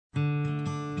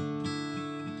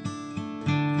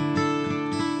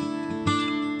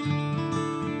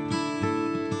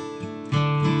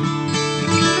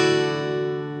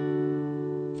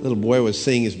boy was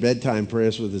saying his bedtime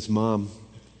prayers with his mom.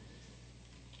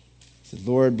 He said,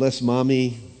 Lord, bless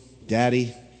Mommy,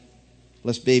 Daddy,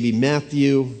 bless baby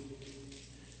Matthew,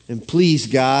 and please,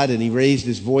 God, and he raised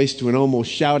his voice to an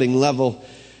almost shouting level,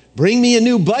 bring me a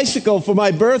new bicycle for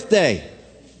my birthday.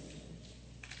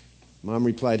 Mom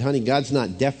replied, honey, God's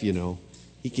not deaf, you know.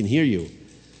 He can hear you.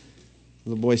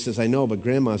 The little boy says, I know, but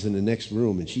Grandma's in the next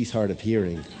room, and she's hard of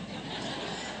hearing.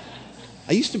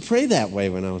 I used to pray that way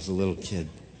when I was a little kid.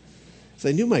 So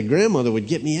I knew my grandmother would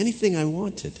get me anything I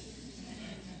wanted.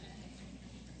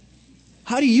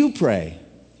 How do you pray?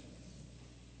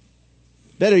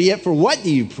 Better yet, for what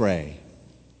do you pray?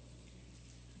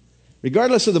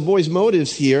 Regardless of the boy's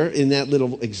motives here in that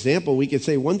little example, we could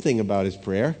say one thing about his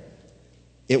prayer.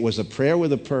 It was a prayer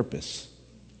with a purpose.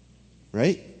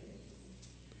 Right?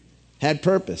 Had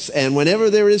purpose. And whenever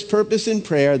there is purpose in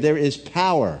prayer, there is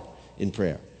power in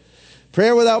prayer.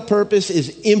 Prayer without purpose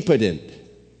is impotent.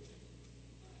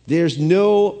 There's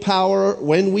no power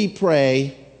when we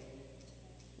pray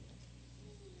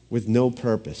with no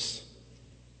purpose.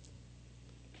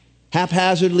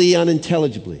 Haphazardly,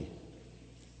 unintelligibly.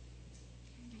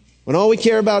 When all we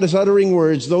care about is uttering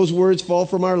words, those words fall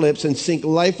from our lips and sink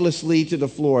lifelessly to the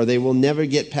floor. They will never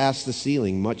get past the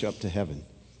ceiling, much up to heaven.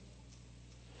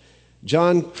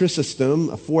 John Chrysostom,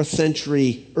 a 4th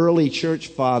century early church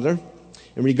father,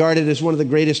 and regarded as one of the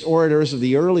greatest orators of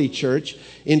the early church,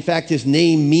 in fact, his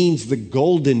name means the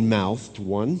golden-mouthed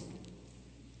one,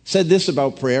 said this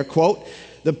about prayer, quote,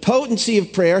 the potency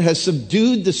of prayer has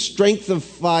subdued the strength of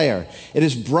fire. It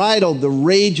has bridled the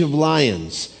rage of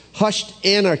lions, hushed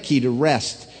anarchy to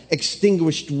rest,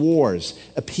 extinguished wars,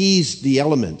 appeased the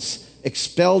elements,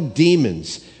 expelled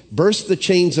demons, burst the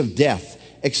chains of death,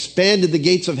 expanded the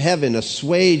gates of heaven,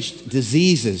 assuaged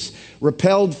diseases,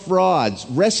 repelled frauds,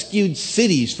 rescued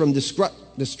cities from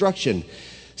destruction,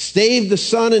 staved the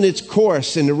sun in its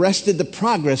course, and arrested the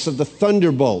progress of the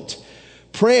thunderbolt.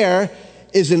 Prayer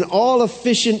is an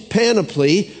all-efficient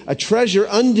panoply, a treasure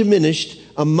undiminished,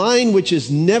 a mind which is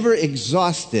never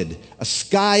exhausted, a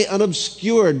sky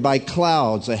unobscured by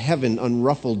clouds, a heaven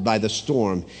unruffled by the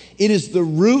storm. It is the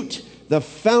root, the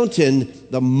fountain,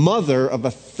 the mother of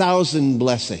 1,000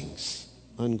 blessings.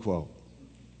 Unquote.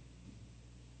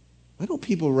 Why don't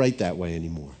people write that way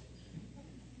anymore?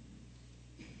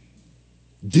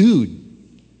 Dude,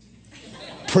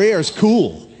 prayer's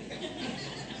cool.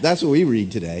 That's what we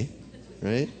read today,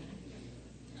 right?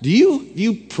 Do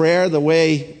you pray the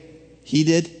way he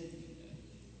did?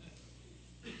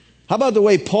 How about the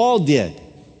way Paul did?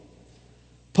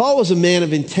 Paul was a man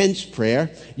of intense prayer.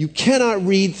 You cannot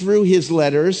read through his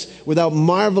letters without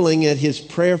marveling at his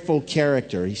prayerful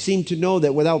character. He seemed to know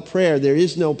that without prayer there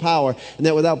is no power, and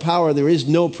that without power there is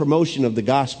no promotion of the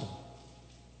gospel.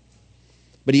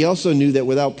 But he also knew that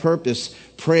without purpose,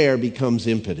 prayer becomes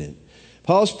impotent.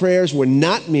 Paul's prayers were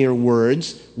not mere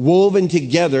words woven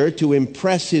together to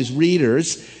impress his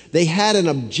readers. They had an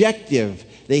objective.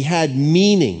 They had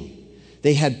meaning.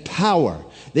 They had power.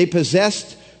 They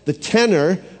possessed the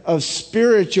tenor of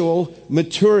spiritual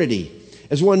maturity.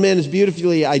 As one man has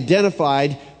beautifully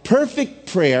identified,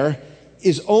 perfect prayer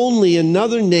is only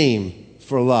another name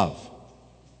for love.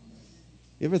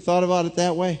 You ever thought about it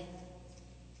that way?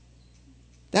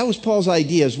 That was Paul's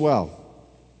idea as well.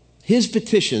 His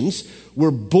petitions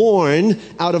were born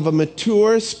out of a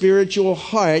mature spiritual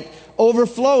heart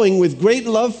overflowing with great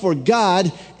love for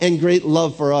God and great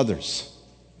love for others.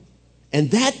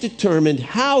 And that determined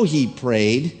how he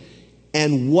prayed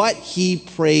and what he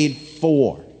prayed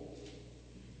for.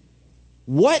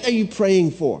 What are you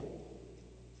praying for?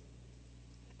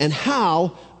 And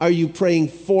how are you praying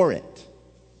for it?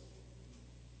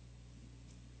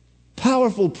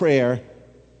 Powerful prayer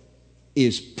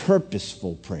is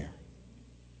purposeful prayer.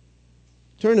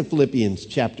 Turn to Philippians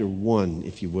chapter 1,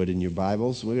 if you would, in your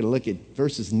Bibles. We're going to look at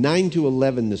verses 9 to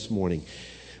 11 this morning.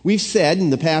 We've said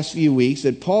in the past few weeks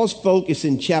that Paul's focus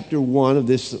in chapter 1 of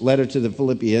this letter to the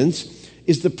Philippians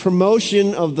is the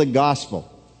promotion of the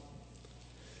gospel.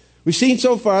 We've seen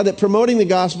so far that promoting the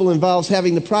gospel involves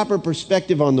having the proper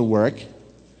perspective on the work.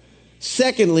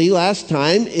 Secondly, last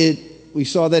time, we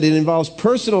saw that it involves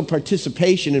personal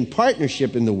participation and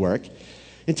partnership in the work.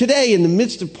 And today, in the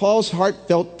midst of Paul's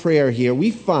heartfelt prayer here, we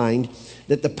find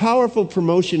that the powerful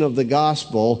promotion of the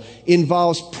gospel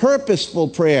involves purposeful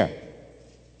prayer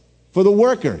for the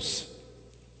workers.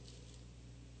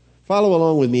 Follow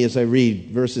along with me as I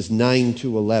read verses 9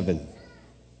 to 11.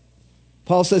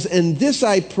 Paul says, "And this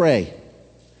I pray,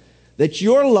 that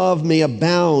your love may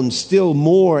abound still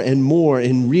more and more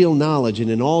in real knowledge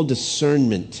and in all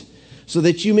discernment, so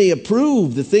that you may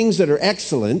approve the things that are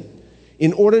excellent,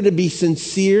 in order to be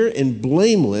sincere and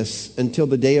blameless until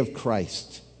the day of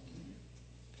Christ,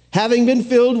 having been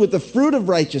filled with the fruit of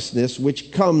righteousness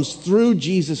which comes through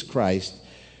Jesus Christ,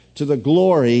 to the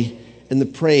glory and the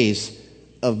praise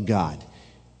of God.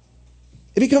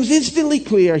 It becomes instantly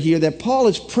clear here that Paul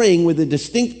is praying with a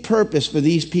distinct purpose for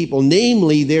these people,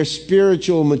 namely their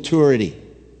spiritual maturity.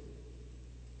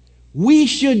 We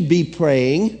should be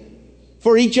praying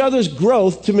for each other's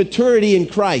growth to maturity in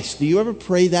Christ. Do you ever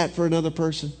pray that for another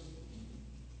person?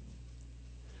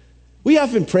 We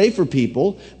often pray for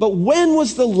people, but when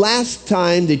was the last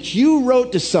time that you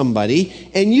wrote to somebody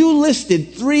and you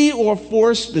listed 3 or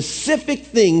 4 specific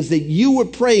things that you were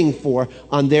praying for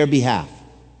on their behalf?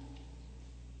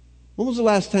 When was the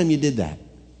last time you did that?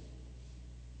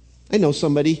 I know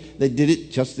somebody that did it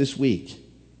just this week.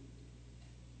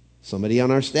 Somebody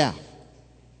on our staff.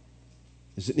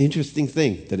 It's an interesting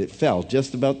thing that it fell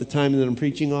just about the time that I'm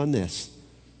preaching on this.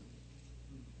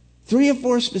 3 or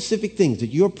 4 specific things that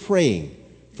you're praying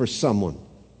for someone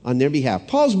on their behalf.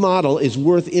 Paul's model is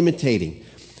worth imitating.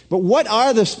 But what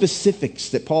are the specifics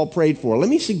that Paul prayed for? Let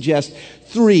me suggest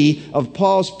 3 of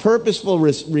Paul's purposeful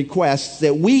requests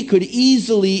that we could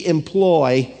easily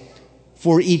employ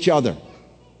for each other.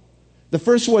 The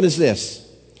first one is this.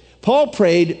 Paul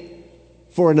prayed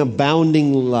for an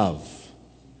abounding love.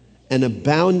 An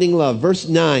abounding love. Verse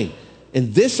 9.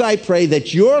 And this I pray,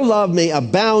 that your love may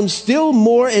abound still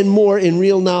more and more in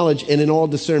real knowledge and in all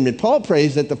discernment. Paul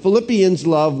prays that the Philippians'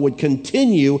 love would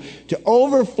continue to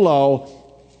overflow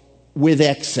with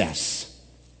excess.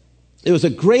 There was a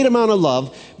great amount of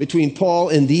love between Paul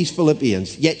and these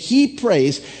Philippians. Yet he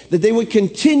prays that they would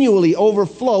continually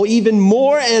overflow even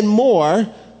more and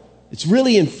more. It's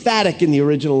really emphatic in the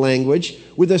original language,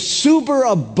 with a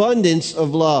superabundance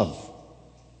of love.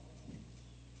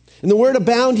 And the word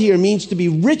abound here means to be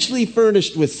richly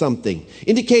furnished with something,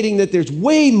 indicating that there's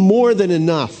way more than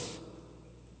enough.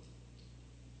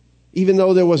 Even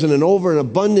though there wasn't an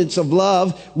overabundance of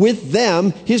love with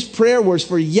them, his prayer was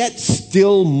for yet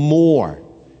still more.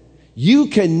 You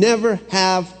can never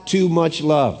have too much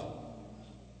love.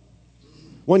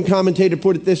 One commentator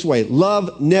put it this way: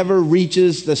 love never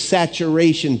reaches the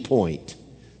saturation point.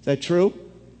 Is that true?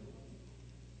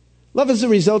 Love is the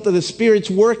result of the Spirit's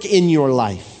work in your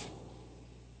life.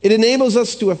 It enables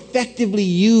us to effectively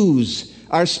use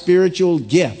our spiritual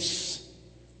gifts.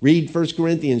 Read 1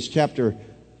 Corinthians chapter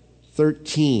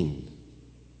 13.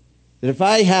 That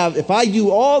if I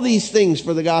do all these things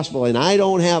for the gospel and I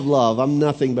don't have love, I'm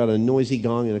nothing but a noisy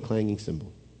gong and a clanging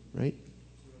cymbal, right?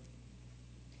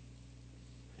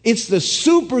 It's the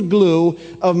super glue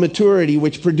of maturity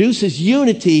which produces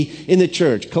unity in the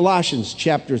church. Colossians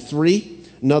chapter 3.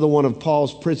 Another one of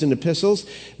Paul's prison epistles.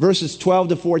 Verses 12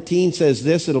 to 14 says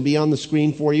this. It'll be on the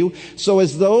screen for you. So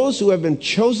as those who have been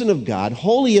chosen of God,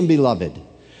 holy and beloved,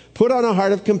 put on a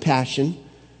heart of compassion,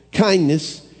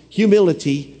 kindness,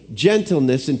 humility,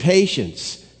 gentleness, and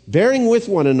patience, bearing with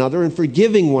one another and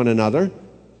forgiving one another.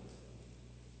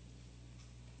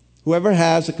 Whoever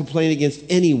has a complaint against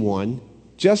anyone,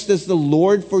 just as the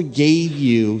Lord forgave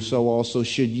you, so also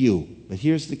should you. But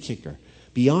here's the kicker.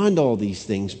 Beyond all these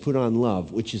things, put on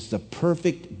love, which is the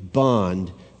perfect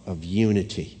bond of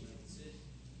unity.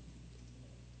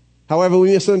 However,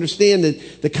 we must understand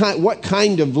that what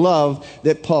kind of love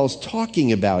that Paul's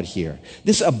talking about here.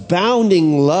 This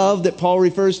abounding love that Paul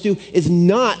refers to is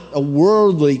not a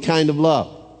worldly kind of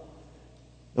love.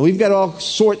 And we've got all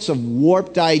sorts of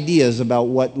warped ideas about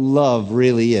what love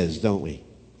really is, don't we?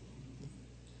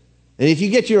 And if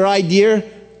you get your idea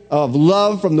of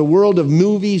love from the world of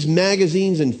movies,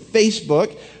 magazines, and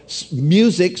Facebook,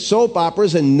 music, soap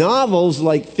operas, and novels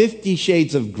like 50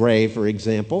 Shades of Grey, for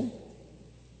example,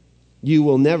 you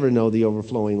will never know the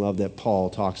overflowing love that Paul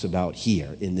talks about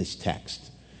here in this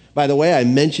text. By the way, I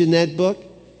mentioned that book.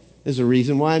 There's a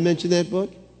reason why I mentioned that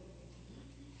book.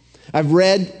 I've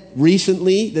read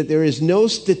recently that there is no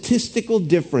statistical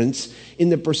difference in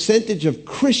the percentage of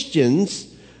Christians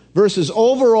versus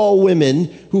overall women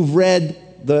who've read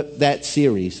that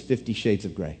series, 50 Shades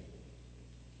of Grey.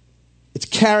 It's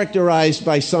characterized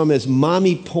by some as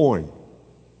mommy porn,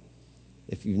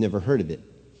 if you've never heard of it.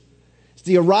 It's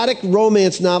the erotic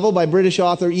romance novel by British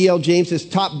author E.L. James has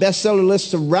topped bestseller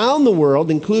lists around the world,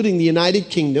 including the United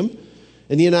Kingdom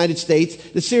and the United States.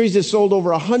 The series has sold over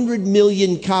 100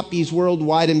 million copies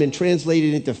worldwide and been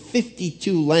translated into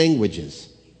 52 languages.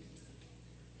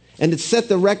 And it's set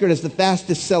the record as the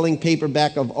fastest-selling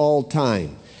paperback of all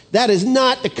time. That is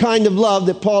not the kind of love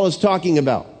that Paul is talking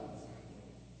about.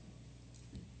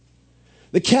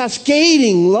 The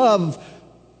cascading love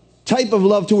type of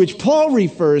love to which Paul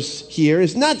refers here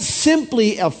is not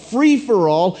simply a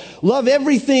free-for-all, love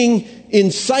everything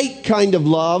in sight kind of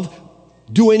love,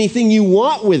 do anything you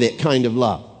want with it kind of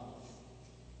love.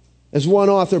 As one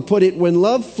author put it, when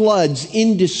love floods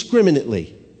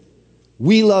indiscriminately,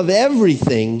 we love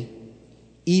everything,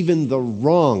 even the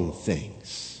wrong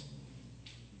things.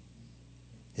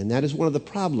 And that is one of the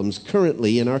problems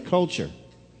currently in our culture.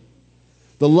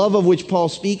 The love of which Paul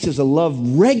speaks is a love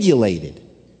regulated.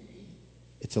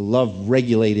 It's a love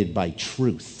regulated by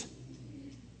truth,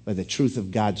 by the truth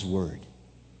of God's word.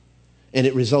 And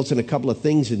it results in a couple of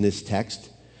things in this text.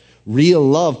 Real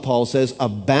love, Paul says,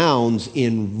 abounds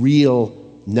in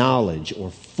real knowledge or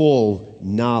full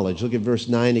knowledge. Look at verse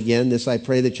 9 again. This I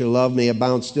pray that your love may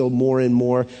abound still more and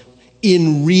more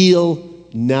in real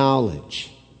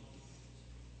knowledge.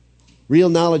 Real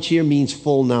knowledge here means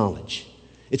full knowledge.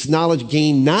 It's knowledge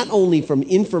gained not only from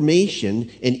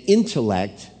information and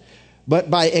intellect,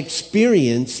 but by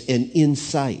experience and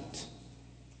insight.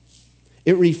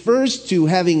 It refers to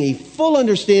having a full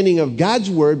understanding of God's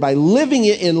word by living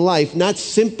it in life, not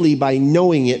simply by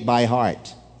knowing it by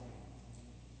heart.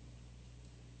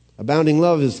 Abounding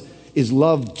love is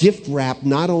love gift wrapped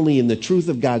not only in the truth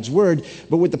of God's word,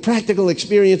 but with the practical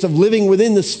experience of living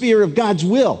within the sphere of God's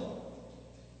will.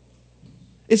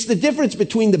 It's the difference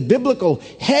between the biblical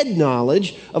head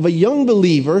knowledge of a young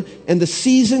believer and the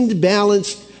seasoned,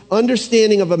 balanced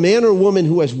understanding of a man or woman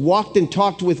who has walked and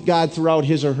talked with God throughout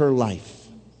his or her life.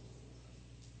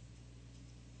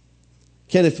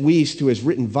 Kenneth Wuest, who has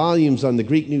written volumes on the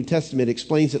Greek New Testament,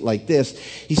 explains it like this.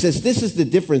 He says, this is the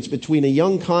difference between a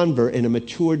young convert and a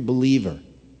matured believer.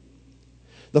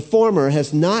 The former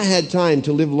has not had time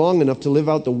to live long enough to live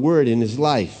out the word in his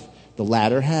life. The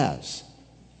latter has.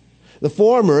 The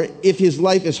former, if his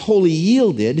life is wholly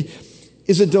yielded,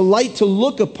 is a delight to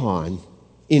look upon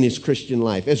in his Christian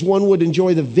life, as one would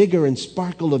enjoy the vigor and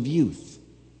sparkle of youth.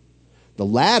 The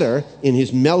latter, in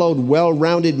his mellowed,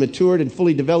 well-rounded, matured, and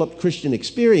fully developed Christian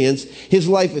experience, his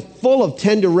life is full of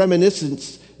tender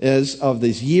reminiscences of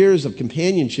these years of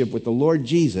companionship with the Lord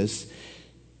Jesus.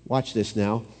 Watch this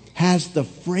now. Has the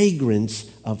fragrance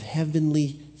of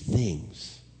heavenly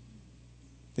things.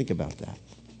 Think about that.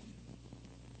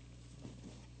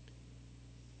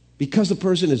 Because a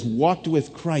person has walked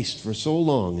with Christ for so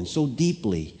long and so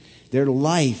deeply, their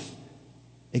life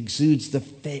exudes the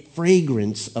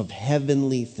fragrance of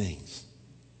heavenly things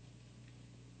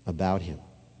about him.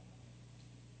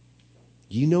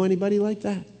 Do you know anybody like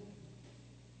that?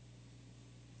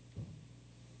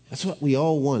 That's what we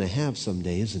all want to have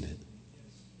someday, isn't it?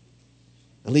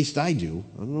 At least I do.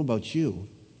 I don't know about you.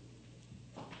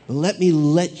 But let me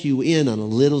let you in on a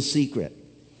little secret.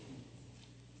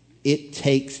 It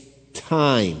takes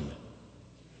time.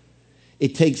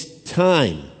 It takes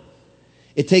time.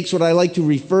 It takes what I like to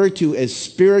refer to as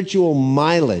spiritual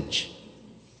mileage.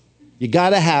 You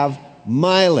got to have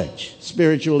mileage,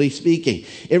 spiritually speaking.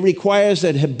 It requires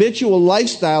that habitual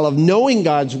lifestyle of knowing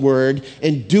God's word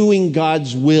and doing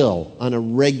God's will on a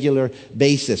regular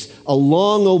basis. A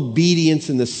long obedience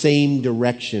in the same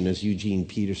direction, as Eugene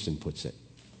Peterson puts it.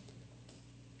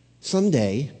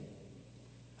 Someday,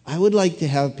 I would like to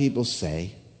have people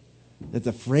say that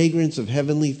the fragrance of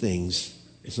heavenly things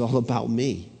is all about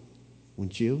me.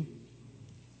 Wouldn't you?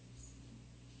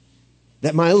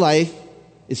 That my life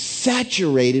is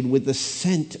saturated with the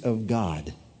scent of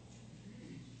God.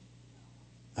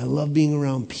 I love being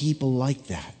around people like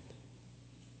that.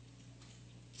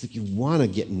 It's like you want to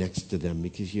get next to them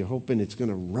because you're hoping it's going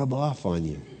to rub off on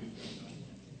you.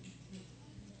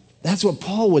 That's what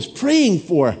Paul was praying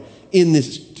for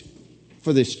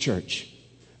for this church.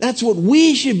 That's what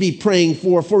we should be praying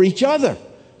for each other.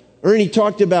 Ernie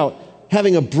talked about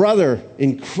having a brother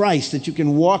in Christ that you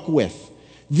can walk with.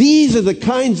 These are the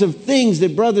kinds of things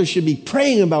that brothers should be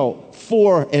praying about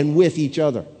for and with each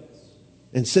other.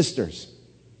 And sisters,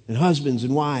 and husbands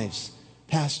and wives,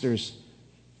 pastors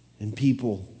and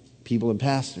people and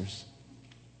pastors.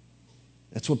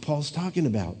 That's what Paul's talking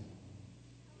about.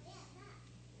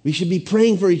 We should be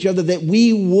praying for each other that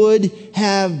we would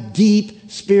have deep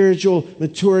spiritual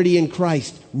maturity in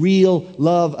Christ. Real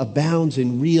love abounds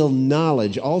in real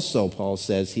knowledge. Also, Paul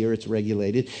says here, it's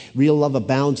regulated. Real love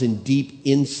abounds in deep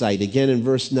insight. Again in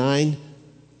verse 9,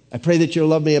 I pray that your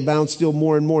love may abound still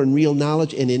more and more in real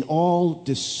knowledge and in all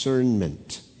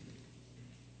discernment.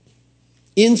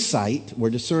 Insight,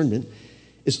 or discernment,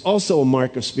 is also a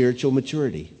mark of spiritual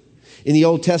maturity. In the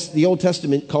Old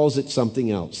Testament calls it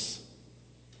something else.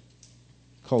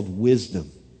 Called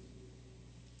wisdom.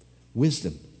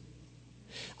 Wisdom.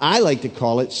 I like to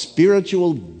call it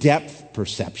spiritual depth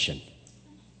perception.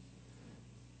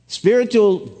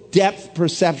 Spiritual depth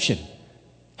perception.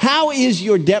 How is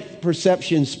your depth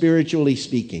perception spiritually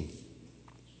speaking?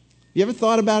 You ever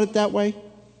thought about it that way?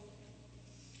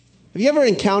 Have you ever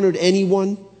encountered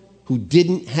anyone who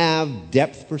didn't have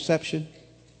depth perception?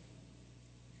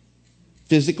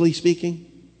 Physically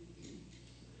speaking?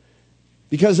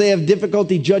 Because they have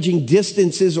difficulty judging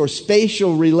distances or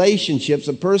spatial relationships,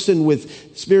 a person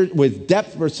with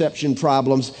depth perception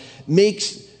problems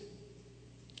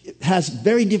has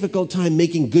very difficult time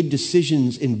making good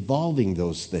decisions involving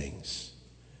those things.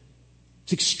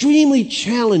 It's extremely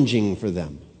challenging for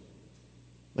them.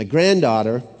 One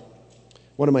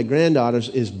of my granddaughters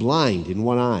is blind in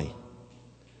one eye.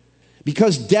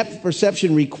 Because depth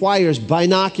perception requires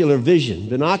binocular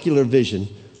vision,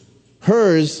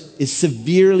 hers is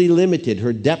severely limited,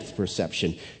 her depth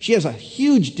perception. She has a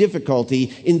huge difficulty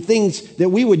in things that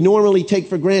we would normally take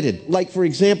for granted. Like, for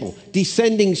example,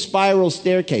 descending spiral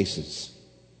staircases.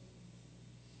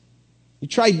 You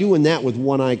try doing that with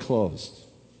one eye closed.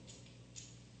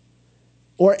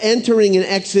 Or entering and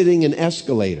exiting an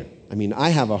escalator. I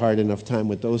have a hard enough time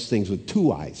with those things with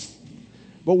two eyes.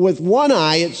 But with one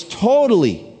eye, it's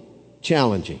totally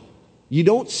challenging. You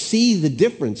don't see the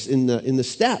difference in the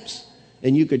steps.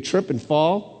 And you could trip and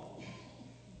fall.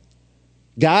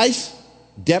 Guys,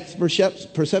 depth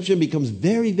perception becomes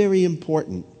very, very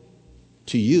important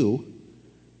to you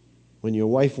when your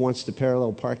wife wants to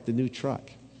parallel park the new truck.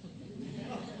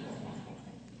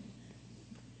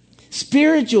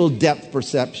 Spiritual depth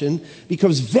perception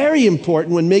becomes very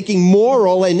important when making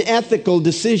moral and ethical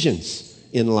decisions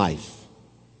in life.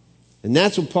 And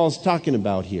that's what Paul's talking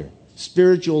about here.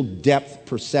 Spiritual depth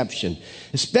perception,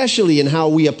 especially in how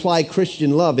we apply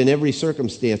Christian love in every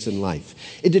circumstance in life.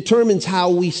 It determines how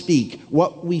we speak,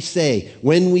 what we say,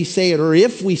 when we say it, or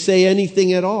if we say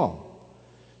anything at all.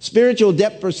 Spiritual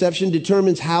depth perception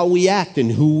determines how we act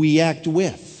and who we act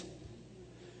with.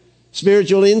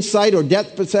 Spiritual insight or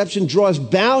depth perception draws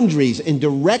boundaries and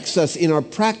directs us in our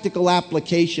practical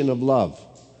application of love.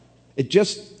 It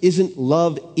just isn't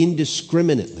love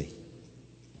indiscriminately.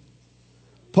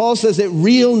 Paul says that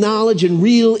real knowledge and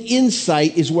real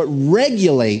insight is what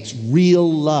regulates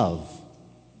real love.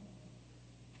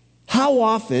 How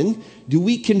often do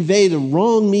we convey the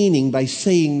wrong meaning by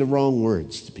saying the wrong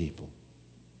words to people?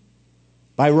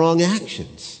 By wrong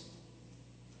actions?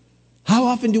 How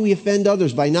often do we offend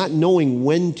others by not knowing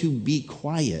when to be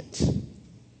quiet?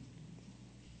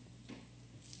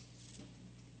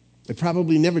 It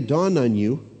probably never dawned on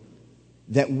you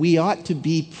that we ought to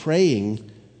be praying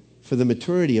for the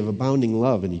maturity of abounding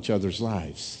love in each other's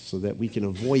lives so that we can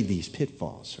avoid these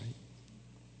pitfalls, right?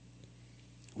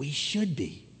 We should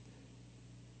be.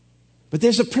 But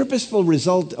there's a purposeful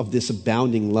result of this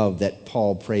abounding love that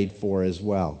Paul prayed for as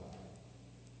well.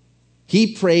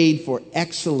 He prayed for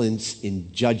excellence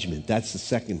in judgment. That's the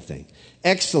second thing.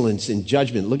 Excellence in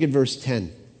judgment. Look at verse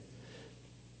 10.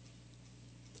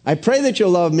 I pray that your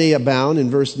love may abound, in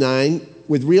verse 9,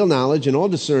 with real knowledge and all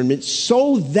discernment,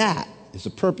 so that, there's a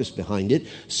purpose behind it,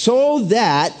 so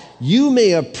that you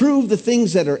may approve the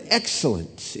things that are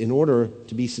excellent in order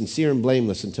to be sincere and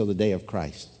blameless until the day of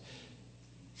Christ.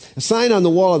 A sign on the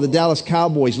wall of the Dallas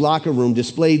Cowboys locker room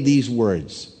displayed these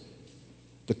words: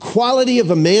 the quality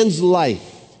of a man's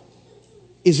life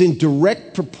is in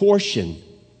direct proportion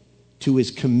to his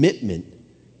commitment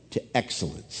to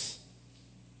excellence.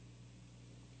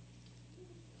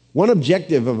 One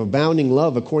objective of abounding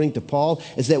love, according to Paul,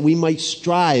 is that we might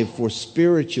strive for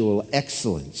spiritual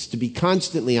excellence, to be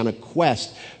constantly on a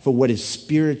quest for what is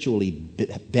spiritually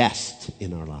best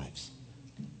in our lives.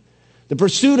 The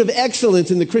pursuit of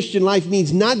excellence in the Christian life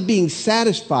means not being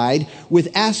satisfied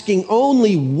with asking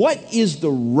only what is the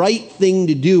right thing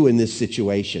to do in this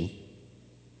situation,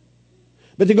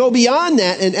 but to go beyond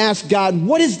that and ask God,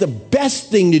 what is the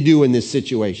best thing to do in this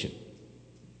situation?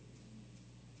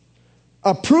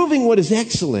 Approving what is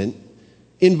excellent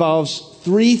involves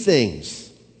three things.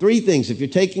 Three things. If you're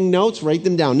taking notes, write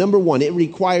them down. Number one, it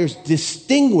requires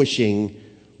distinguishing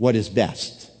what is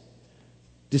best.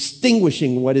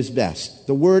 Distinguishing what is best.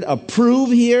 The word approve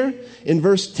here in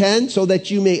verse 10, so that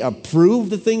you may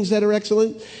approve the things that are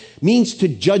excellent, means to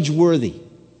judge worthy.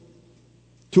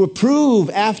 To approve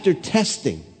after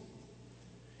testing.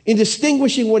 In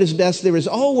distinguishing what is best, there is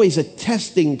always a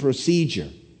testing procedure.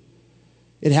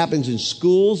 It happens in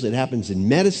schools, it happens in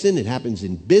medicine, it happens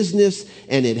in business,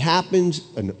 and it happens,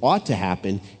 and ought to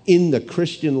happen, in the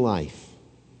Christian life.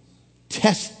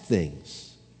 Test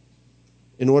things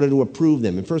in order to approve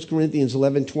them. In 1 Corinthians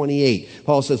 11:28,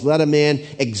 Paul says, let a man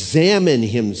examine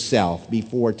himself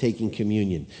before taking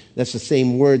communion. That's the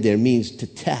same word there, means to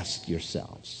test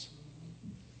yourselves.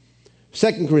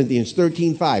 2 Corinthians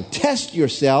 13:5. Test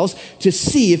yourselves to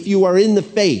see if you are in the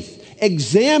faith.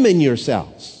 Examine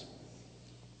yourselves.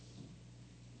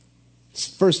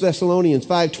 1 Thessalonians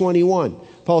 5:21.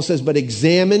 Paul says, but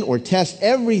examine or test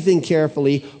everything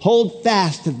carefully. Hold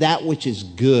fast to that which is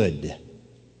good.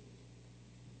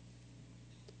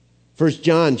 1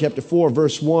 John chapter 4,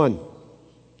 verse 1.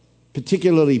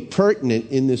 Particularly pertinent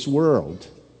in this world.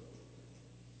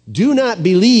 Do not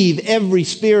believe every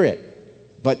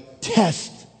spirit, but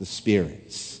test the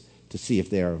spirits to see if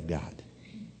they are of God.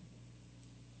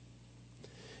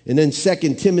 And then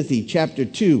 2 Timothy chapter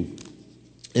 2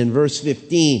 and verse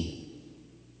 15.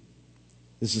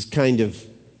 This is kind of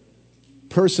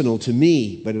personal to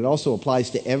me, but it also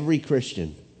applies to every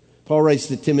Christian. Paul writes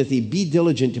to Timothy, be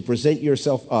diligent to present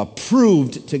yourself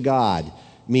approved to God,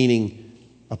 meaning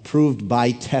approved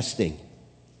by testing,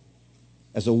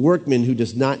 as a workman who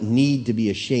does not need to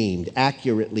be ashamed,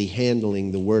 accurately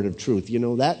handling the word of truth. You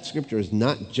know, that scripture is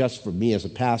not just for me as a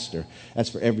pastor, that's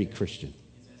for every Christian.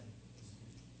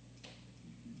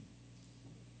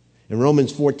 And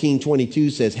Romans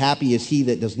 14:22 says, happy is he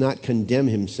that does not condemn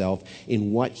himself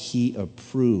in what he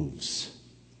approves.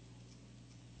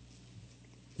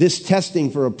 This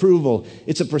testing for approval,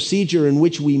 it's a procedure in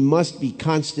which we must be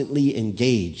constantly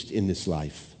engaged in this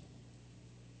life.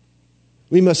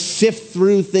 We must sift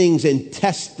through things and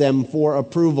test them for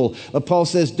approval. But Paul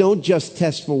says, don't just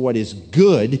test for what is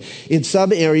good. In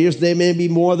some areas, there may be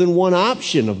more than one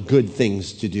option of good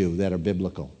things to do that are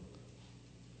biblical.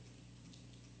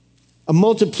 A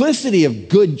multiplicity of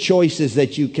good choices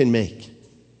that you can make.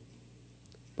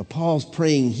 But Paul's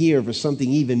praying here for something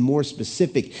even more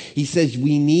specific. He says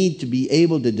we need to be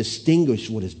able to distinguish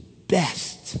what is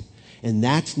best. And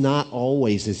that's not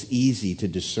always as easy to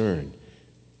discern.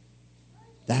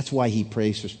 That's why he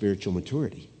prays for spiritual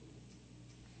maturity.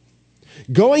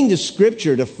 Going to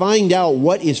Scripture to find out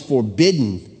what is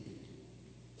forbidden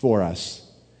for us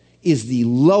is the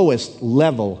lowest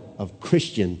level of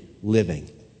Christian living.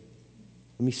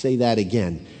 Let me say that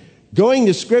again. Going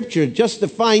to Scripture just to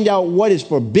find out what is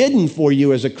forbidden for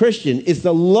you as a Christian is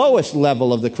the lowest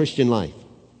level of the Christian life.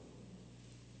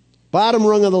 Bottom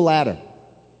rung of the ladder.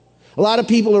 A lot of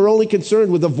people are only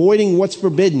concerned with avoiding what's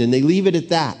forbidden, and they leave it at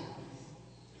that.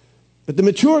 But the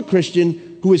mature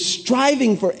Christian who is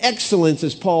striving for excellence,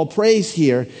 as Paul prays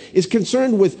here, is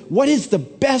concerned with what is the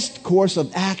best course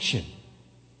of action.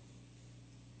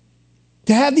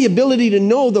 To have the ability to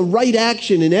know the right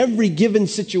action in every given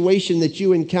situation that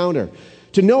you encounter.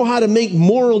 To know how to make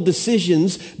moral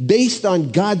decisions based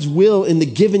on God's will in the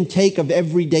give and take of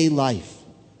everyday life.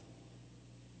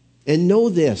 And know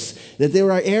this, that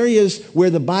there are areas where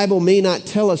the Bible may not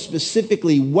tell us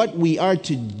specifically what we are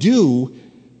to do,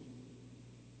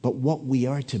 but what we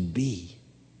are to be.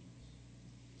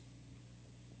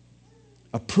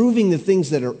 Approving the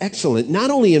things that are excellent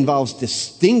not only involves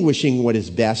distinguishing what is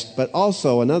best, but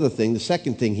also another thing, the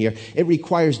second thing here, it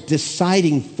requires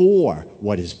deciding for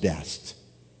what is best.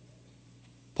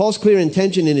 Paul's clear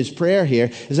intention in his prayer here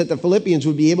is that the Philippians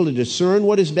would be able to discern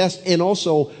what is best and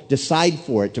also decide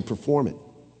for it, to perform it.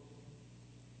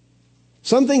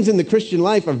 Some things in the Christian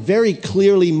life are very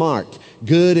clearly marked,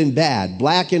 good and bad,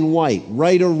 black and white,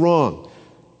 right or wrong.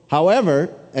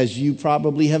 However, as you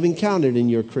probably have encountered in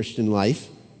your Christian life,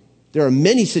 there are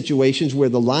many situations where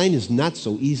the line is not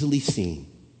so easily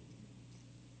seen.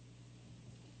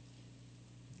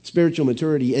 Spiritual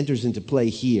maturity enters into play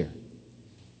here.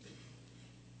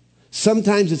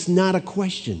 Sometimes it's not a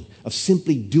question of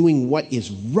simply doing what is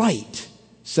right,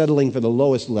 settling for the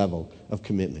lowest level of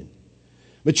commitment.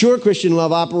 Mature Christian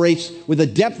love operates with a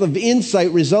depth of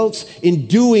insight, results in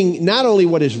doing not only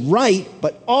what is right,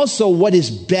 but also what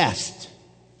is best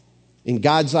in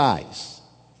God's eyes.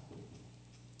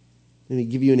 Let me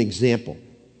give you an example.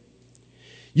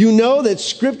 You know that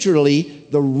scripturally,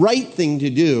 the right thing to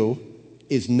do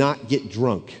is not get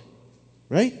drunk,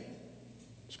 right?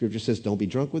 Scripture says, don't be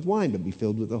drunk with wine, but be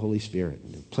filled with the Holy Spirit.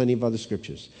 And there are plenty of other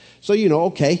scriptures. So you know,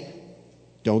 okay,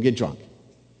 don't get drunk.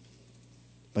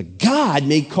 But God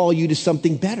may call you to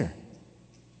something better.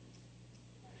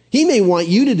 He may want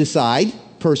you to decide,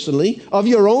 personally, of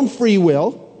your own free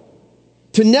will,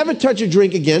 to never touch a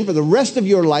drink again for the rest of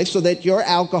your life so that your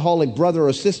alcoholic brother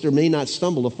or sister may not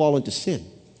stumble or fall into sin.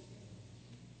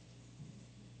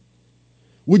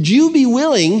 Would you be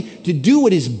willing to do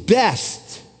what is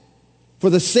best for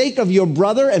the sake of your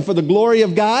brother and for the glory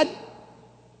of God?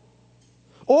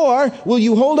 Or will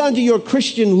you hold on to your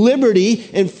Christian liberty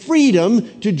and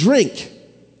freedom to drink,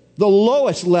 the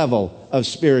lowest level of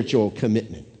spiritual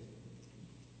commitment?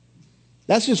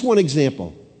 That's just one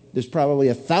example. There's probably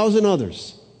 1,000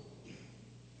 others.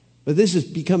 But this is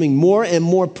becoming more and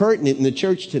more pertinent in the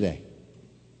church today.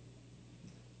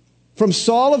 From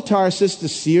Saul of Tarsus to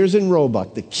Sears and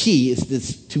Roebuck, the key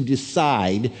is to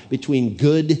decide between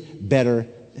good, better,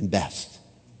 and best.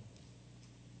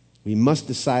 We must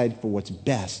decide for what's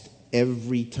best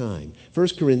every time. 1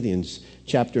 Corinthians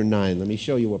chapter 9. Let me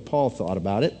show you what Paul thought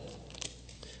about it.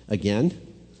 Again,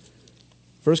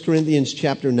 1 Corinthians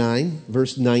chapter 9,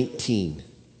 verse 19.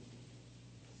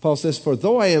 Paul says, "For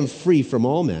though I am free from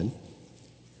all men,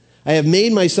 I have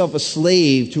made myself a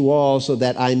slave to all so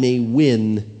that I may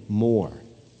win more."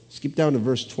 Skip down to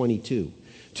verse 22.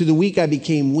 "To the weak I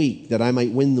became weak, that I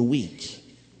might win the weak.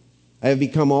 I have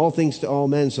become all things to all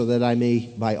men so that I may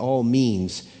by all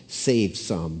means save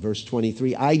some." Verse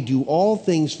 23, "I do all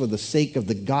things for the sake of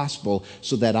the gospel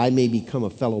so that I may become a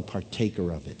fellow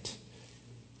partaker of it."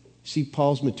 See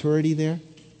Paul's maturity there?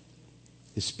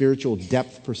 His spiritual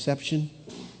depth perception?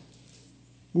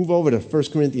 Move over to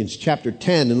 1 Corinthians chapter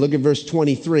 10 and look at verse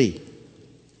 23.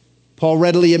 Paul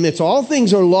readily admits, "All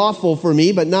things are lawful for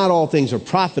me, but not all things are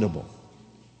profitable.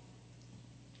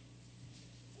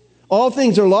 All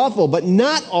things are lawful, but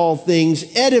not all things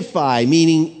edify,"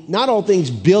 meaning not all things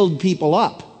build people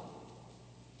up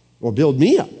or build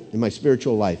me up in my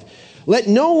spiritual life. "Let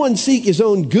no one seek his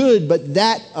own good, but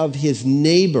that of his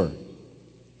neighbor."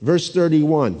 Verse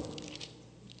 31.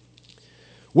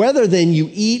 "Whether then you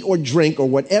eat or drink or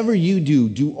whatever you do,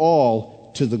 do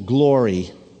all to the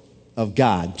glory of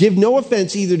God. Give no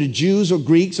offense either to Jews or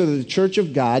Greeks or to the church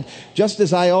of God, just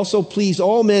as I also please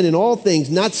all men in all things,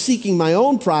 not seeking my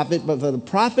own profit, but for the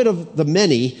profit of the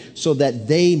many, so that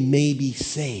they may be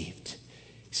saved."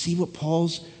 See what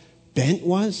Paul's bent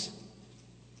was?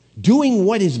 Doing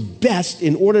what is best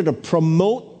in order to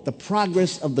promote the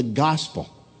progress of the gospel,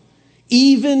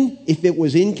 even if it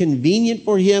was inconvenient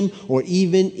for him or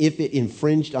even if it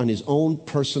infringed on his own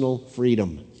personal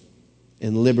freedom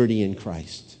and liberty in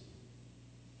Christ.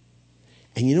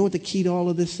 And you know what the key to all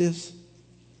of this is?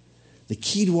 The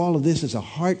key to all of this is a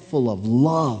heart full of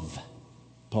love,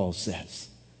 Paul says,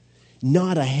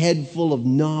 not a head full of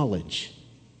knowledge.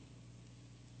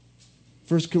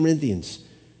 1 Corinthians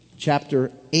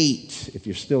chapter 8, if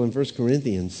you're still in 1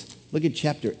 Corinthians, look at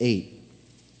chapter 8,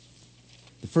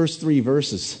 the first 3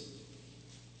 verses.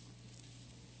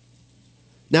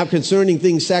 "Now concerning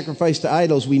things sacrificed to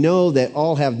idols, we know that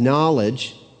all have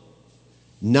knowledge."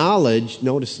 Knowledge,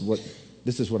 notice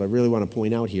this is what I really want to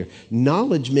point out here.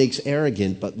 Knowledge makes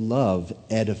arrogant, but love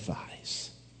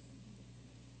edifies.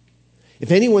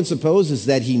 "If anyone supposes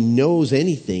that he knows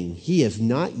anything, he has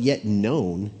not yet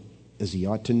known as he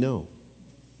ought to know."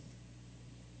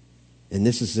 And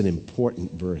this is an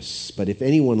important verse. "But if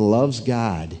anyone loves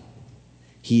God,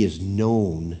 he is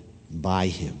known by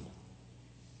him."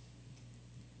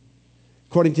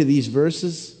 According to these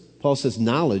verses, Paul says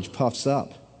knowledge puffs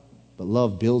up, but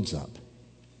love builds up.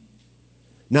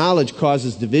 Knowledge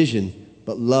causes division,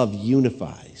 but love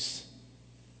unifies.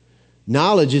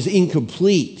 Knowledge is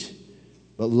incomplete,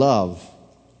 but love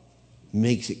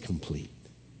makes it complete.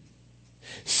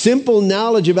 Simple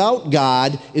knowledge about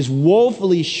God is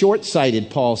woefully short-sighted,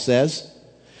 Paul says.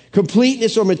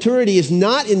 Completeness or maturity is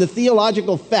not in the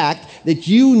theological fact that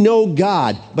you know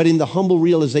God, but in the humble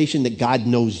realization that God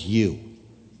knows you.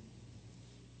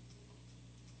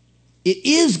 It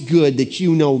is good that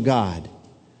you know God,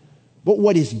 but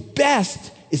what is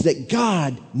best is that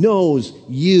God knows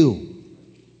you.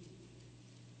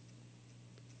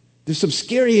 There's some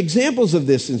scary examples of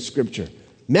this in Scripture.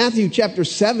 Matthew chapter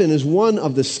 7 is one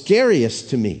of the scariest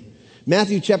to me.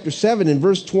 Matthew chapter 7 and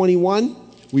verse 21,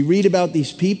 we read about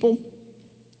these people.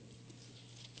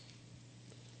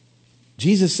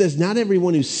 Jesus says, "Not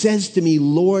everyone who says to me,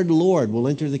 'Lord, Lord,' will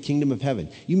enter the kingdom of heaven."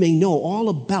 You may know all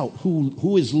about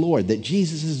who is Lord, that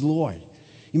Jesus is Lord.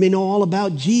 You may know all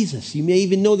about Jesus. You may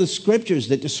even know the scriptures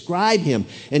that describe him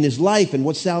and his life and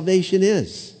what salvation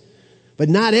is. But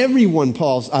not everyone,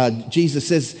 Jesus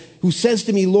says, "who says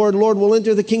to me, 'Lord, Lord,' will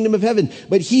enter the kingdom of heaven.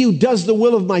 But he who does the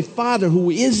will of my Father who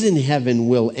is in heaven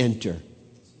will enter.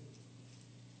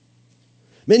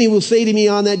 Many will say to me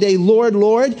on that day, 'Lord,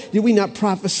 Lord, did we not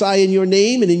prophesy in your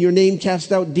name, and in your name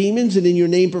cast out demons, and in your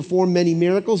name perform many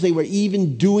miracles?' They were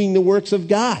even doing the works of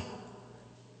God.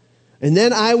 And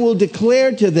then I will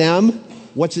declare to them,"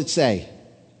 what's it say?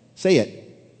 Say it.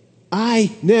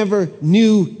 "I never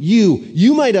knew you.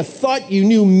 You might have thought you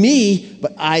knew me,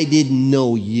 but I didn't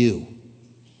know you.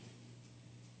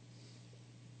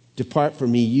 Depart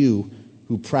from me, you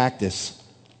who practice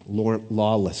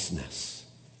lawlessness."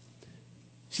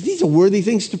 See, these are worthy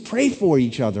things to pray for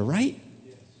each other, right?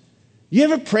 You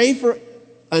ever pray for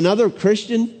another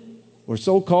Christian or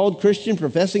so-called Christian,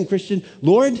 professing Christian?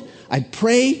 "Lord, I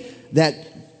pray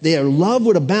that their love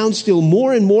would abound still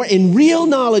more and more in real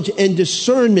knowledge and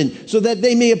discernment, so that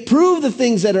they may approve the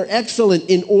things that are excellent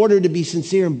in order to be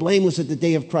sincere and blameless at the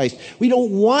day of Christ. We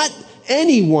don't want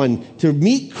anyone to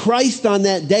meet Christ on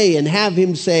that day and have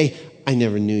him say, I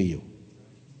never knew you.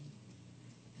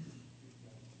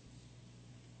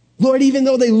 Lord, even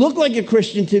though they look like a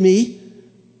Christian to me,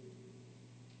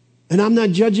 and I'm not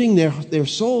judging their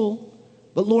soul,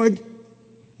 but Lord,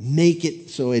 make it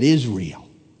so it is real.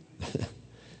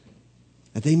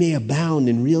 That they may abound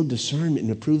in real discernment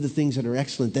and approve the things that are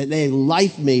excellent, that their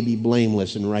life may be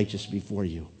blameless and righteous before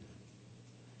you.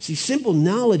 See, simple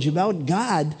knowledge about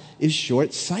God is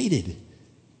short-sighted.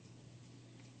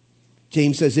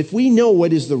 James says, if we know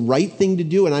what is the right thing to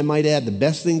do, and I might add the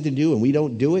best thing to do, and we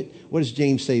don't do it, what does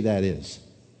James say that is?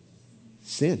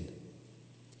 Sin.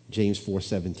 James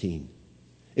 4:17.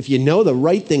 If you know the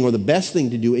right thing or the best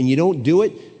thing to do and you don't do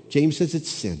it, James says it's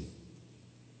sin.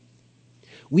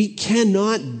 We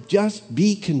cannot just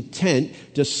be content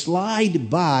to slide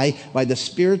by the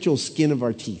spiritual skin of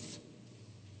our teeth.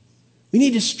 We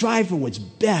need to strive for what's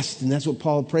best, and that's what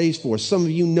Paul prays for. Some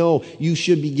of you know you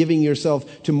should be giving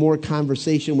yourself to more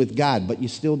conversation with God, but you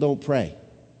still don't pray.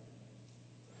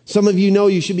 Some of you know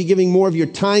you should be giving more of your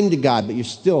time to God, but you're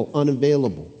still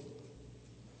unavailable.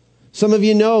 Some of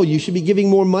you know you should be giving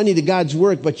more money to God's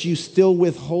work, but you still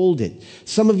withhold it.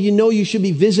 Some of you know you should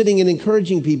be visiting and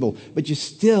encouraging people, but you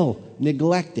still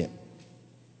neglect it.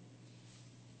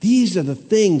 These are the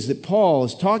things that Paul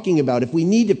is talking about. If we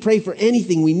need to pray for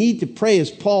anything, we need to pray as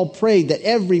Paul prayed, that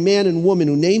every man and woman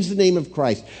who names the name of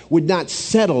Christ would not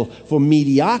settle for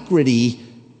mediocrity,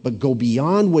 but go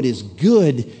beyond what is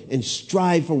good and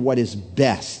strive for what is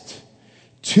best.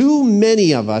 Too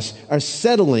many of us are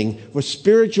settling for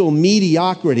spiritual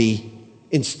mediocrity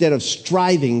instead of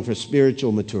striving for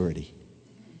spiritual maturity.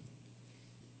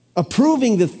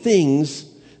 Approving the things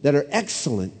that are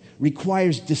excellent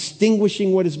requires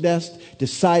distinguishing what is best,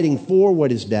 deciding for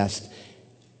what is best,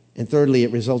 and thirdly,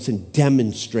 it results in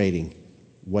demonstrating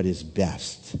what is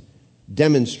best.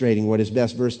 Demonstrating what is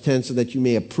best. Verse 10, so that you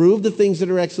may approve the things that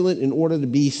are excellent in order to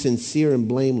be sincere and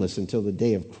blameless until the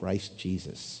day of Christ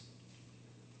Jesus.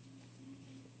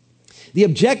 The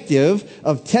objective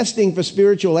of testing for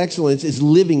spiritual excellence is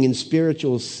living in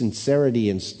spiritual sincerity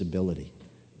and stability.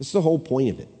 That's the whole point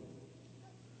of it.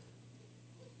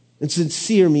 And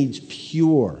sincere means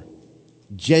pure,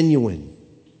 genuine.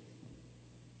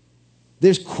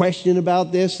 There's question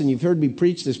about this, and you've heard me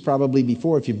preach this probably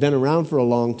before if you've been around for a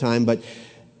long time, but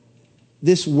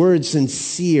this word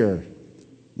sincere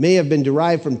may have been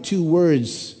derived from two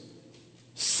words,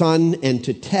 sun and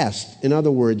to test. In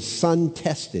other words, sun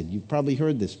tested. You've probably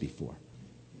heard this before.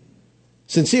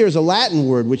 Sincere is a Latin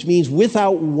word which means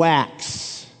without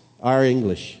wax. Our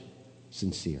English,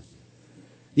 sincere.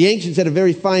 The ancients had a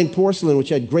very fine porcelain which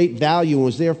had great value and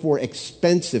was therefore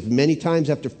expensive. Many times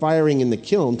after firing in the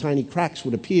kiln, tiny cracks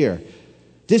would appear.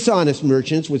 Dishonest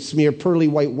merchants would smear pearly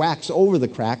white wax over the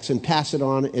cracks and pass it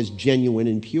on as genuine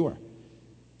and pure.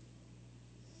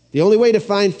 The only way to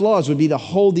find flaws would be to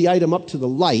hold the item up to the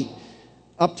light,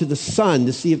 up to the sun,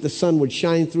 to see if the sun would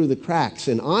shine through the cracks.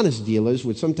 And honest dealers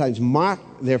would sometimes mark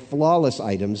their flawless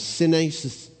items sine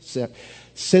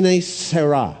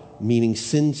sera, meaning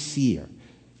sincere,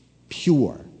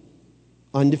 pure,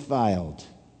 undefiled,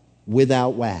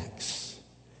 without wax.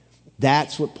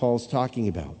 That's what Paul's talking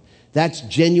about. That's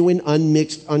genuine,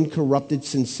 unmixed, uncorrupted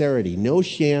sincerity. No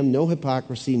sham, no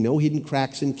hypocrisy, no hidden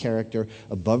cracks in character,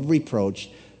 above reproach.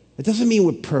 It doesn't mean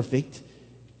we're perfect,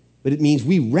 but it means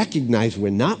we recognize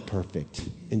we're not perfect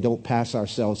and don't pass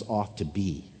ourselves off to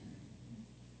be.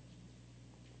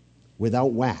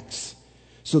 Without wax,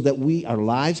 so that our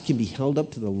lives can be held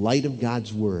up to the light of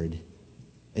God's word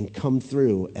and come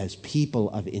through as people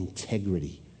of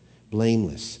integrity,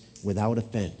 blameless, without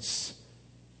offense.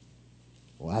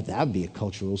 Well, that would be a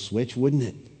cultural switch, wouldn't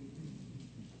it?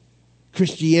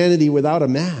 Christianity without a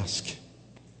mask.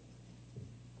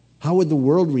 How would the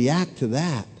world react to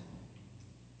that?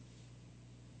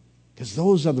 Because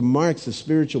those are the marks of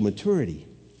spiritual maturity.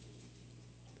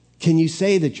 Can you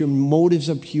say that your motives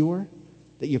are pure,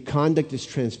 that your conduct is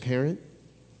transparent,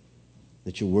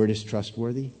 that your word is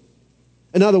trustworthy?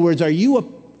 In other words, are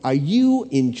you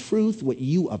in truth what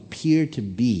you appear to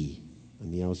be on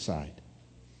the outside?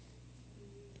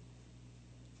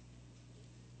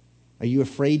 Are you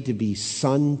afraid to be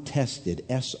sun-tested,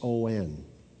 S-O-N?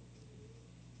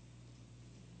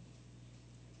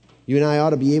 You and I ought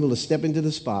to be able to step into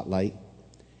the spotlight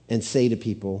and say to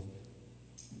people,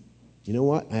 you know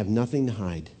what? I have nothing to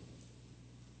hide.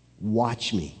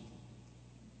 Watch me.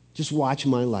 Just watch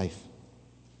my life.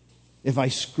 If I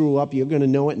screw up, you're going to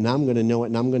know it, and I'm going to know it,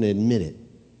 and I'm going to admit it.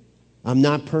 I'm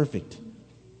not perfect.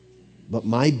 But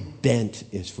my bent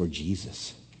is for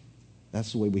Jesus.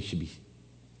 That's the way we should be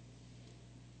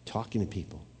talking to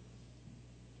people.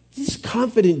 There's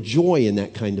confident joy in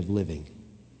that kind of living.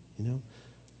 You know,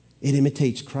 it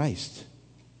imitates Christ.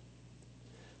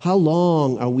 How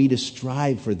long are we to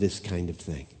strive for this kind of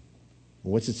thing?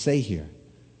 What's it say here?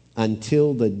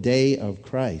 Until the day of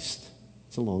Christ.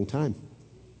 It's a long time.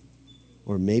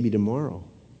 Or maybe tomorrow,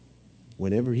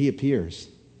 whenever he appears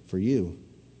for you.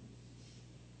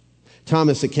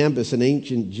 Thomas à Kempis, an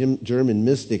ancient German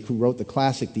mystic who wrote the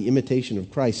classic, The Imitation of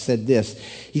Christ, said this.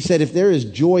 He said, if there is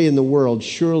joy in the world,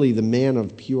 surely the man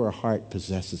of pure heart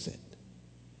possesses it.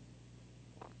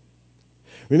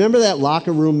 Remember that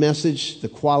locker room message, the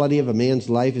quality of a man's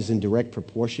life is in direct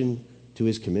proportion to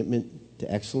his commitment to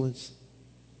excellence?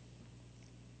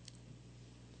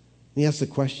 Let me ask the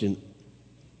question,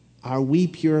 are we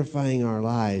purifying our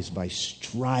lives by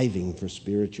striving for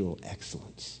spiritual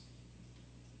excellence?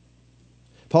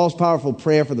 Paul's powerful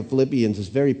prayer for the Philippians is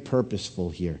very purposeful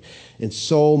here, and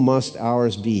so must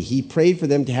ours be. He prayed for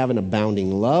them to have an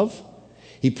abounding love.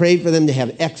 He prayed for them to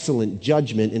have excellent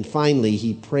judgment. And finally,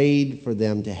 he prayed for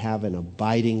them to have an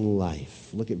abiding life.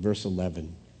 Look at verse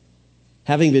 11.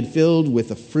 Having been filled with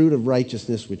the fruit of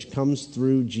righteousness which comes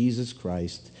through Jesus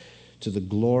Christ to the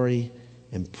glory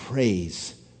and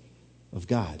praise of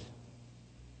God.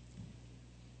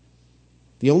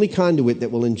 The only conduit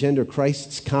that will engender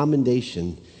Christ's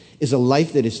commendation is a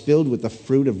life that is filled with the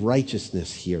fruit of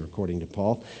righteousness here, according to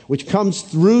Paul, which comes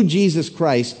through Jesus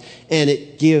Christ, and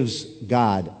it gives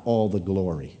God all the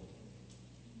glory.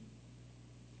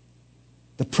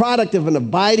 The product of an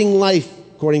abiding life,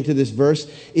 according to this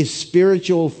verse, is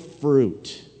spiritual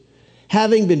fruit.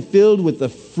 Having been filled with the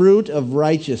fruit of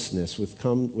righteousness which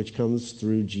comes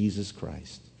through Jesus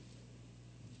Christ.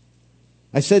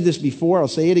 I said this before, I'll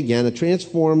say it again. A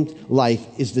transformed life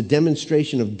is the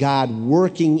demonstration of God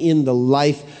working in the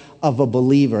life of a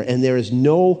believer. And there is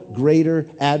no greater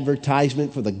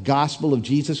advertisement for the gospel of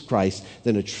Jesus Christ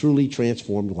than a truly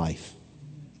transformed life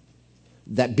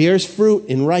that bears fruit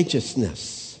in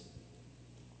righteousness.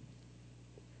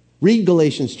 Read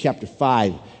Galatians chapter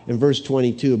 5 and verse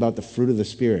 22 about the fruit of the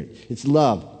Spirit. It's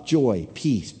love, joy,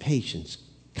 peace, patience,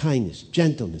 kindness,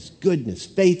 gentleness, goodness,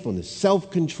 faithfulness,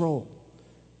 self-control.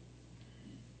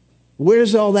 Where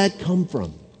does all that come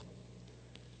from?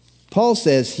 Paul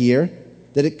says here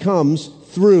that it comes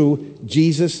through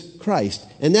Jesus Christ.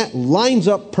 And that lines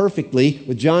up perfectly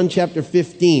with John chapter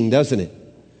 15, doesn't it?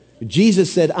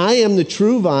 Jesus said, I am the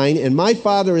true vine, and my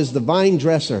Father is the vine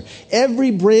dresser.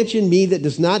 Every branch in me that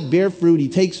does not bear fruit, he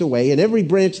takes away. And every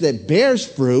branch that bears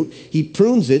fruit, he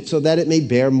prunes it so that it may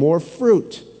bear more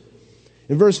fruit.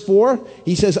 In verse 4,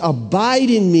 he says, abide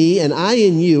in me and I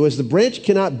in you, as the branch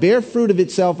cannot bear fruit of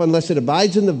itself unless it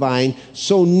abides in the vine,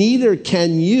 so neither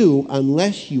can you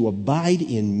unless you abide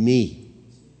in me.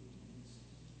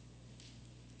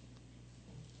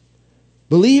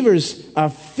 Believers are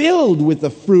filled with the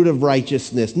fruit of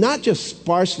righteousness, not just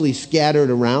sparsely scattered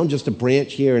around, just a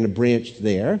branch here and a branch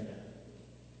there.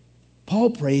 Paul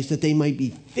prays that they might be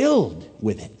filled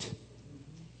with it,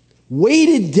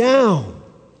 weighted down,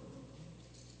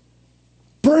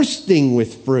 bursting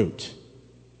with fruit.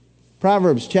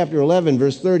 Proverbs chapter 11,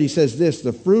 verse 30 says this,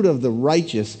 the fruit of the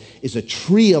righteous is a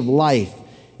tree of life,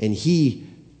 and he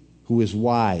who is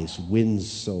wise wins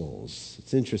souls.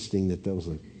 It's interesting that those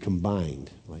are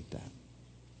combined like that.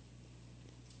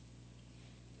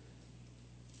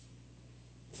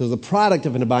 So the product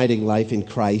of an abiding life in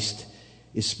Christ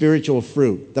is spiritual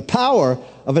fruit. The power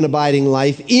of an abiding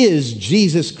life is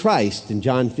Jesus Christ. In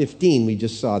John 15, we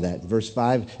just saw that. Verse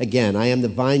 5, again, I am the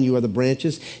vine, you are the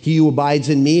branches. He who abides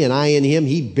in me and I in him,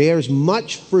 he bears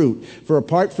much fruit. For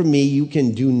apart from me, you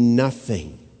can do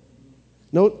nothing.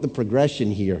 Note the progression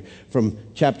here from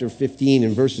chapter 15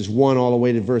 and verses 1 all the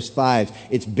way to verse 5.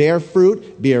 It's bear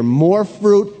fruit, bear more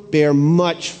fruit, bear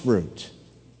much fruit.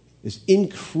 There's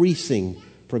increasing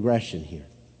progression here.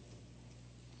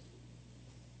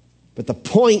 But the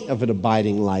point of an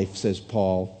abiding life, says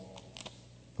Paul,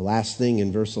 the last thing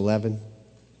in verse 11,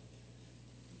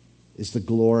 is the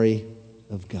glory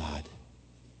of God.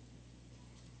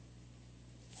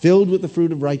 Filled with the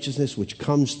fruit of righteousness which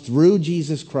comes through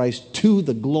Jesus Christ to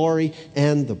the glory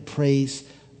and the praise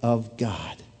of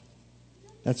God.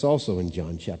 That's also in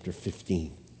John chapter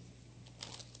 15.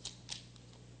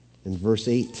 In verse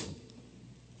 8,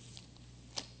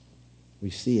 we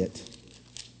see it.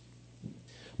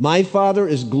 My Father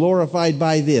is glorified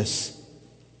by this,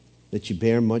 that you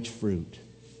bear much fruit,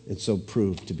 and so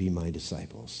prove to be my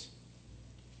disciples.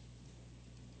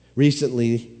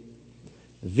 Recently,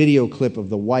 a video clip of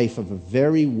the wife of a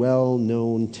very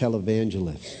well-known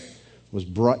televangelist was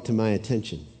brought to my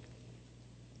attention.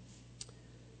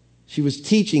 She was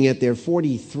teaching at their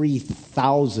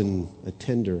 43,000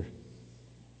 attender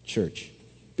church,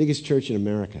 biggest church in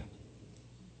America.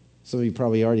 Some of you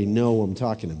probably already know what I'm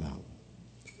talking about.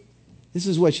 This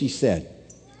is what she said,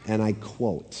 and I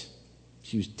quote.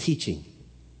 She was teaching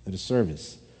at a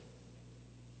service.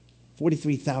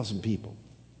 43,000 people.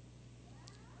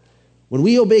 When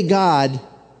we obey God,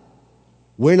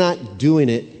 we're not doing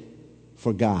it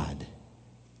for God.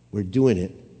 We're doing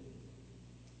it.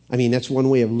 That's one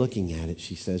way of looking at it,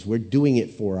 she says. We're doing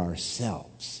it for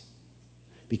ourselves.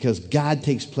 Because God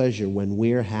takes pleasure when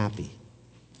we're happy.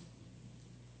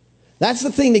 That's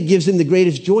the thing that gives him the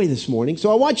greatest joy this morning.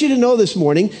 So I want you to know this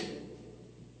morning,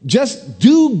 just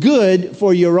do good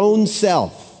for your own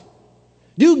self.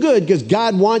 Do good because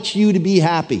God wants you to be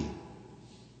happy.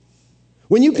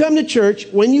 When you come to church,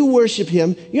 when you worship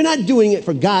him, you're not doing it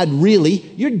for God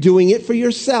really. You're doing it for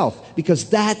yourself because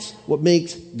that's what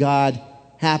makes God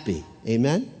happy.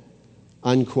 Amen?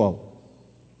 Unquote.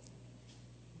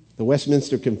 The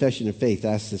Westminster Confession of Faith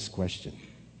asks this question.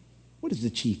 What is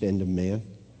the chief end of man?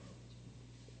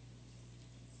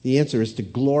 The answer is to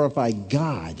glorify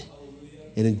God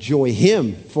and enjoy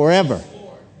him forever.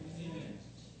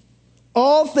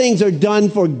 All things are done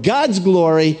for God's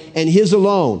glory and his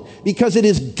alone, because it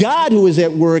is God who is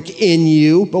at work in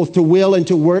you, both to will and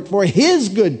to work for his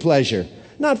good pleasure,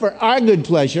 not for our good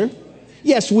pleasure.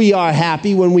 Yes, we are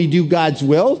happy when we do God's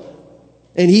will,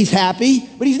 and he's happy,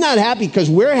 but he's not happy because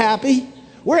we're happy.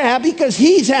 We're happy because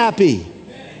he's happy.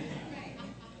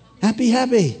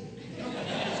 Happy.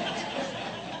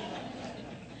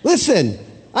 Listen,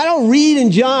 I don't read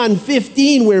in John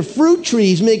 15 where fruit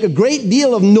trees make a great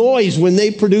deal of noise when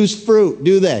they produce fruit,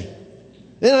 do they?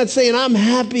 They're not saying, I'm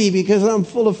happy because I'm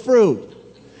full of fruit.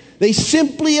 They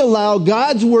simply allow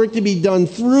God's work to be done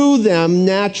through them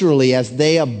naturally as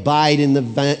they abide in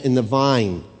the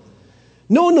vine.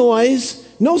 No noise,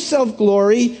 no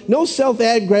self-glory, no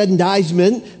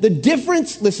self-aggrandizement. The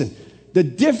difference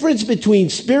between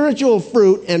spiritual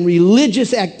fruit and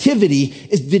religious activity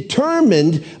is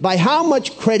determined by how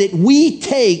much credit we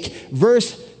take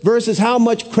versus how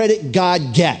much credit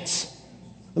God gets.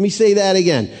 Let me say that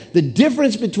again. The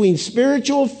difference between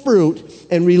spiritual fruit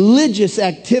and religious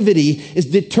activity is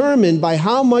determined by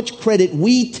how much credit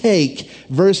we take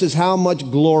versus how much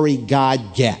glory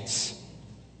God gets.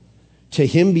 To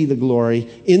him be the glory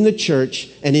in the church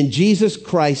and in Jesus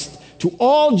Christ to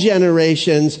all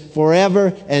generations,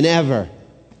 forever and ever.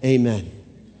 Amen.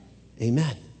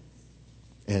 Amen.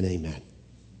 And amen.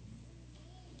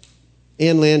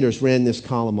 Ann Landers ran this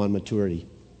column on maturity.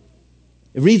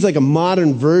 It reads like a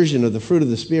modern version of the fruit of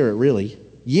the Spirit, really.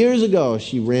 Years ago,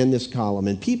 she ran this column,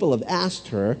 and people had asked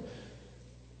her,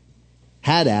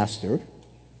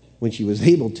 when she was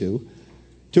able to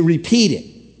repeat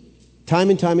it time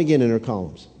and time again in her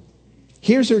columns.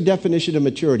 Here's her definition of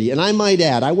maturity. And I might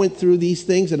add, I went through these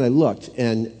things and I looked,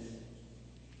 and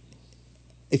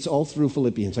it's all through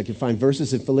Philippians. I can find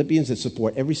verses in Philippians that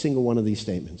support every single one of these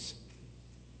statements.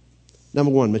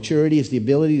 Number one, maturity is the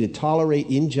ability to tolerate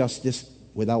injustice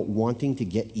without wanting to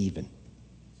get even.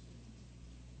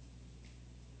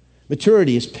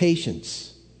 Maturity is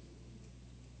patience.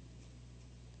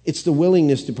 It's the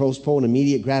willingness to postpone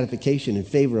immediate gratification in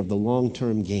favor of the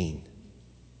long-term gain.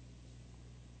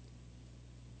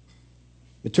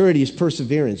 Maturity is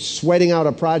perseverance, sweating out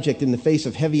a project in the face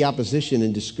of heavy opposition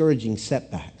and discouraging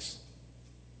setbacks.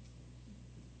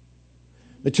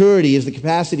 Maturity is the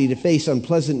capacity to face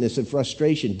unpleasantness and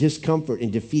frustration, discomfort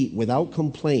and defeat without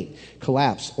complaint,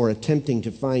 collapse, or attempting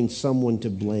to find someone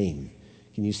to blame.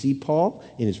 Can you see Paul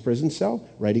in his prison cell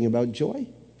writing about joy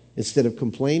instead of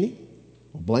complaining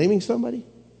or blaming somebody?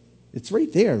 It's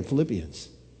right there in Philippians.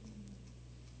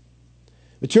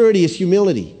 Maturity is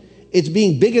humility. It's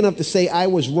being big enough to say, I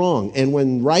was wrong. And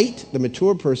when right, the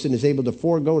mature person is able to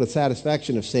forego the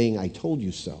satisfaction of saying, I told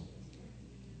you so.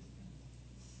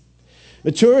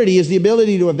 Maturity is the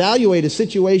ability to evaluate a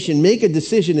situation, make a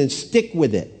decision, and stick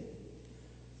with it.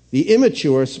 The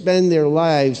immature spend their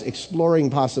lives exploring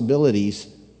possibilities,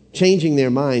 changing their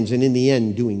minds, and in the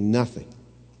end, doing nothing.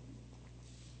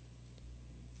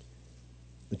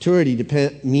 Maturity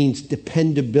means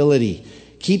dependability,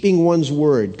 keeping one's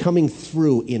word, coming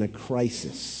through in a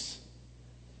crisis.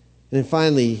 And then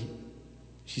finally,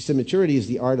 she said, maturity is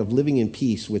the art of living in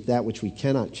peace with that which we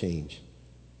cannot change,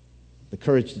 the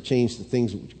courage to change the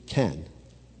things which we can,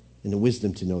 and the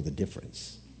wisdom to know the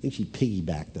difference. I think she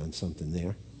piggybacked on something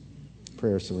there.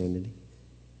 Prayer of serenity.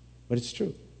 But it's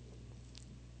true.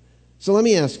 So let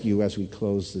me ask you as we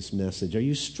close this message, are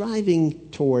you striving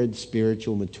toward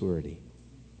spiritual maturity?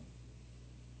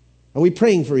 Are we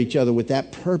praying for each other with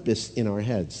that purpose in our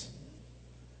heads?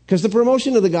 Because the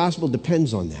promotion of the gospel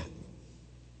depends on that.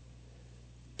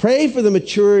 Pray for the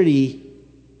maturity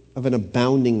of an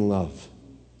abounding love.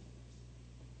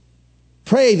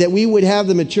 Pray that we would have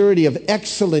the maturity of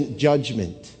excellent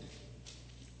judgment.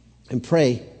 And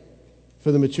pray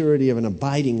for the maturity of an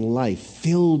abiding life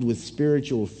filled with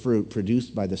spiritual fruit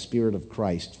produced by the Spirit of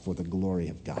Christ for the glory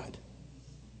of God.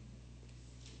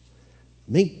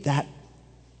 Make that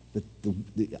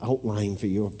the outline for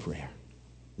your prayer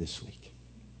this week.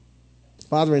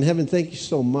 Father in heaven, thank you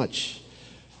so much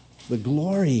for the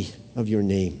glory of your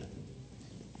name,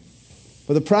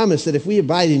 for the promise that if we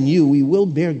abide in you, we will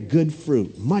bear good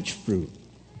fruit, much fruit,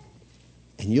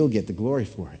 and you'll get the glory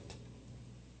for it.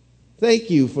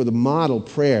 Thank you for the model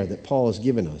prayer that Paul has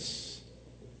given us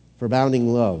for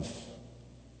abounding love,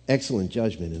 excellent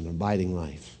judgment, and abiding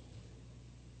life.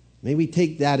 May we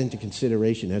take that into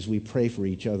consideration as we pray for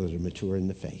each other to mature in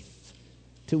the faith,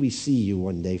 till we see you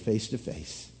one day face to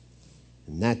face.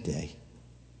 And that day,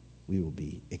 we will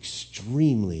be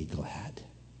extremely glad.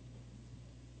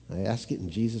 I ask it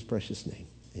in Jesus' precious name.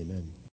 Amen.